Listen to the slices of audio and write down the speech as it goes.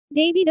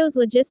Davido's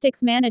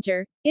logistics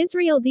manager,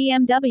 Israel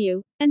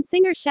DMW, and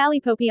singer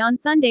Shallipopi on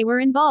Sunday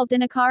were involved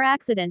in a car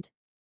accident.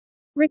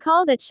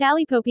 Recall that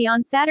Shallipopi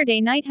on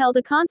Saturday night held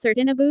a concert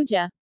in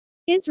Abuja.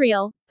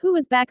 Israel, who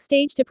was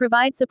backstage to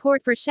provide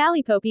support for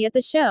Shallipopi at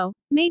the show,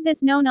 made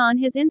this known on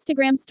his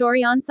Instagram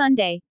story on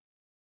Sunday.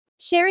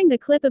 Sharing the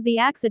clip of the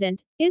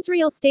accident,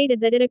 Israel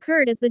stated that it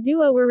occurred as the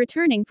duo were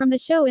returning from the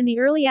show in the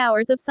early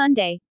hours of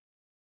Sunday.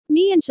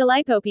 "Me and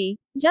Shallipopi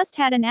just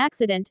had an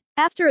accident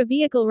after a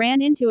vehicle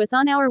ran into us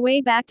on our way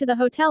back to the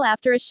hotel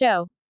after a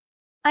show.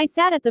 I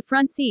sat at the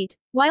front seat,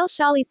 while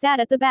Shalli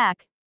sat at the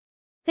back.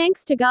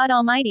 Thanks to God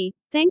Almighty,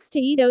 thanks to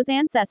Edo's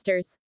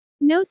ancestors.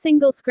 No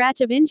single scratch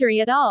of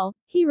injury at all,"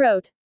 he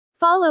wrote.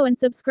 Follow and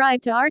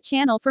subscribe to our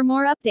channel for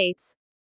more updates.